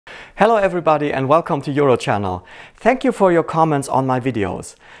Hello everybody and welcome to UroChannel. Thank you for your comments on my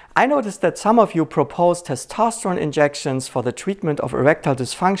videos. I noticed that some of you proposed testosterone injections for the treatment of erectile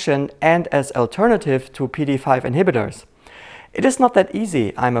dysfunction and as alternative to PD-5 inhibitors. It is not that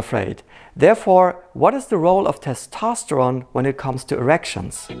easy, I'm afraid. Therefore, what is the role of testosterone when it comes to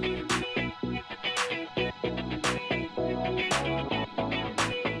erections?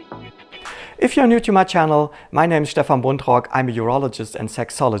 If you're new to my channel, my name is Stefan Buntrock. I'm a urologist and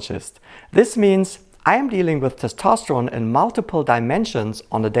sexologist. This means I am dealing with testosterone in multiple dimensions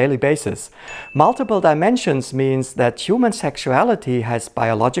on a daily basis. Multiple dimensions means that human sexuality has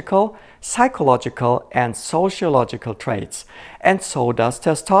biological, psychological, and sociological traits, and so does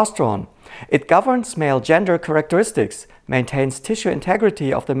testosterone. It governs male gender characteristics, maintains tissue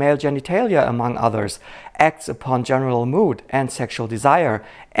integrity of the male genitalia among others, acts upon general mood and sexual desire,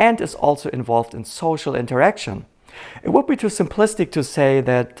 and is also involved in social interaction. It would be too simplistic to say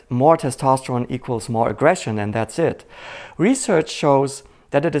that more testosterone equals more aggression and that's it. Research shows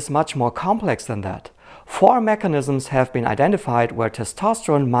that it is much more complex than that. 4 mechanisms have been identified where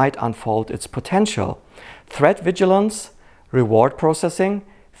testosterone might unfold its potential: threat vigilance, reward processing,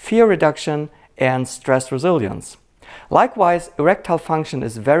 fear reduction, and stress resilience. Likewise, erectile function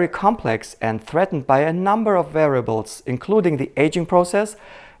is very complex and threatened by a number of variables, including the aging process,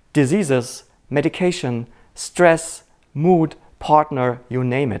 diseases, medication, stress, mood, partner, you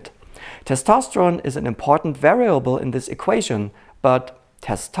name it. Testosterone is an important variable in this equation, but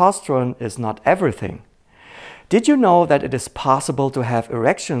testosterone is not everything. Did you know that it is possible to have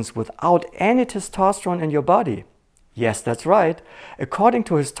erections without any testosterone in your body? Yes, that's right. According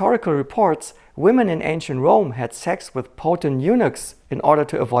to historical reports, women in ancient Rome had sex with potent eunuchs in order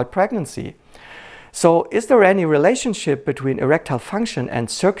to avoid pregnancy. So, is there any relationship between erectile function and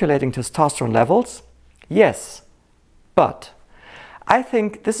circulating testosterone levels? Yes, but I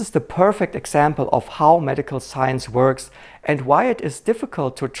think this is the perfect example of how medical science works and why it is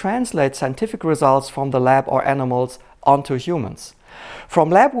difficult to translate scientific results from the lab or animals onto humans. From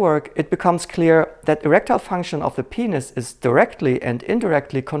lab work, it becomes clear that erectile function of the penis is directly and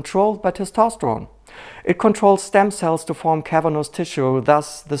indirectly controlled by testosterone. It controls stem cells to form cavernous tissue,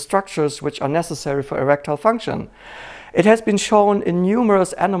 thus the structures which are necessary for erectile function. It has been shown in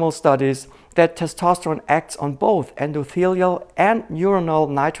numerous animal studies that testosterone acts on both endothelial and neuronal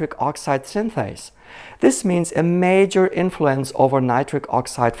nitric oxide synthase. This means a major influence over nitric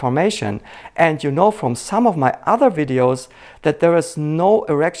oxide formation, and you know from some of my other videos that there is no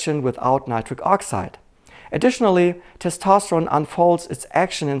erection without nitric oxide. Additionally, testosterone unfolds its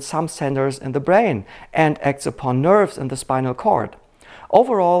action in some centers in the brain and acts upon nerves in the spinal cord.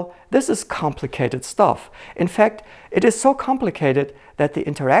 Overall, this is complicated stuff. In fact, it is so complicated that the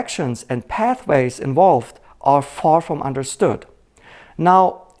interactions and pathways involved are far from understood.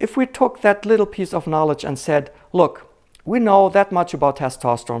 Now, if we took that little piece of knowledge and said, look, we know that much about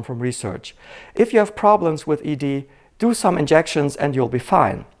testosterone from research. If you have problems with ED, do some injections and you'll be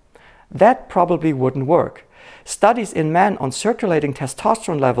fine. That probably wouldn't work. Studies in men on circulating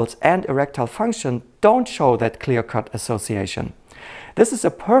testosterone levels and erectile function don't show that clear-cut association. This is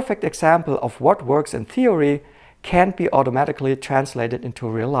a perfect example of what works in theory can't be automatically translated into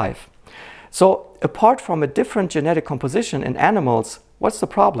real life. So, apart from a different genetic composition in animals, what's the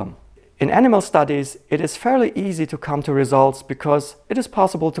problem? In animal studies, it is fairly easy to come to results because it is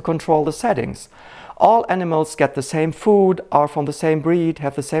possible to control the settings. All animals get the same food, are from the same breed,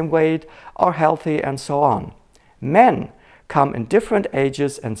 have the same weight, are healthy, and so on. Men come in different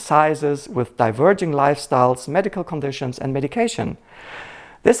ages and sizes with diverging lifestyles, medical conditions, and medication.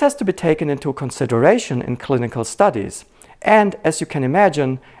 This has to be taken into consideration in clinical studies. And as you can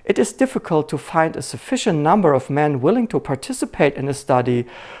imagine, it is difficult to find a sufficient number of men willing to participate in a study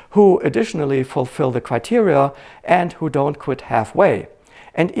who additionally fulfill the criteria and who don't quit halfway.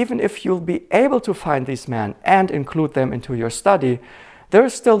 And even if you'll be able to find these men and include them into your study, there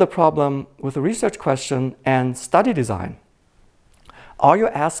is still the problem with the research question and study design. Are you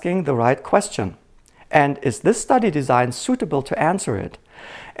asking the right question? And is this study design suitable to answer it?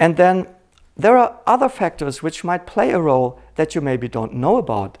 And then there are other factors which might play a role that you maybe don't know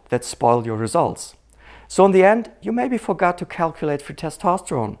about that spoil your results. So in the end, you maybe forgot to calculate for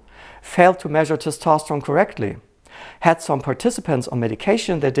testosterone, failed to measure testosterone correctly, had some participants on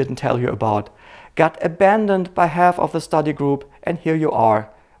medication they didn't tell you about, got abandoned by half of the study group, and here you are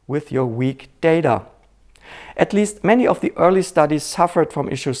with your weak data. At least many of the early studies suffered from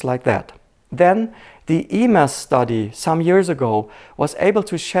issues like that. Then the EMAS study some years ago was able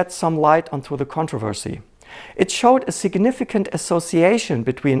to shed some light onto the controversy. It showed a significant association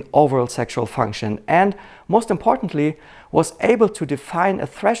between overall sexual function and, most importantly, was able to define a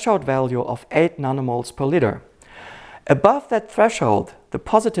threshold value of 8 nanomoles per liter. Above that threshold, the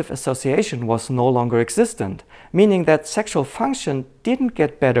positive association was no longer existent, meaning that sexual function didn't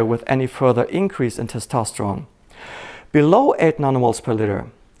get better with any further increase in testosterone. Below 8 nanomoles per liter,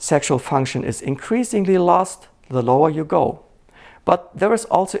 sexual function is increasingly lost the lower you go. But there is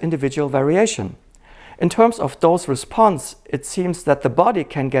also individual variation. In terms of dose response, it seems that the body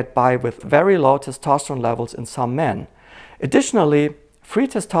can get by with very low testosterone levels in some men. Additionally, free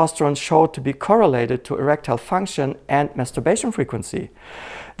testosterone showed to be correlated to erectile function and masturbation frequency.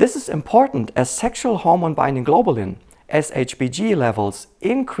 This is important as sexual hormone-binding globulin, SHBG levels,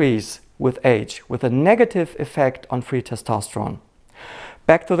 increase with age with a negative effect on free testosterone.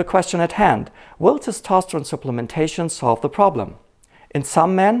 Back to the question at hand, will testosterone supplementation solve the problem? In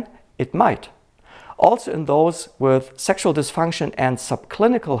some men, it might. Also in those with sexual dysfunction and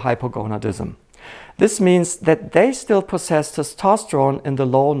subclinical hypogonadism. This means that they still possess testosterone in the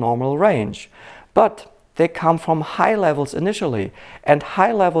low normal range, but they come from high levels initially, and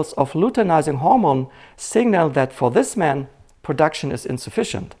high levels of luteinizing hormone signal that for this man, production is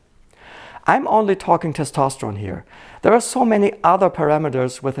insufficient. I'm only talking testosterone here. There are so many other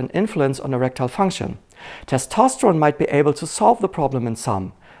parameters with an influence on erectile function. Testosterone might be able to solve the problem in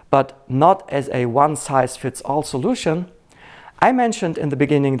some, but not as a one-size-fits-all solution. I mentioned in the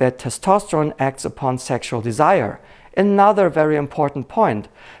beginning that testosterone acts upon sexual desire, another very important point,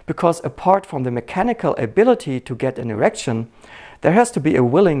 because apart from the mechanical ability to get an erection, there has to be a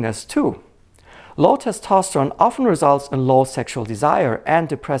willingness too. Low testosterone often results in low sexual desire and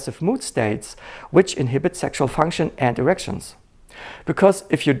depressive mood states, which inhibit sexual function and erections. Because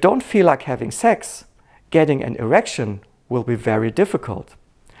if you don't feel like having sex, getting an erection will be very difficult.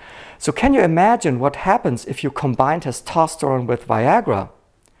 So can you imagine what happens if you combine testosterone with Viagra?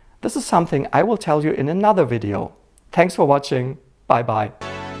 This is something I will tell you in another video. Thanks for watching. Bye bye.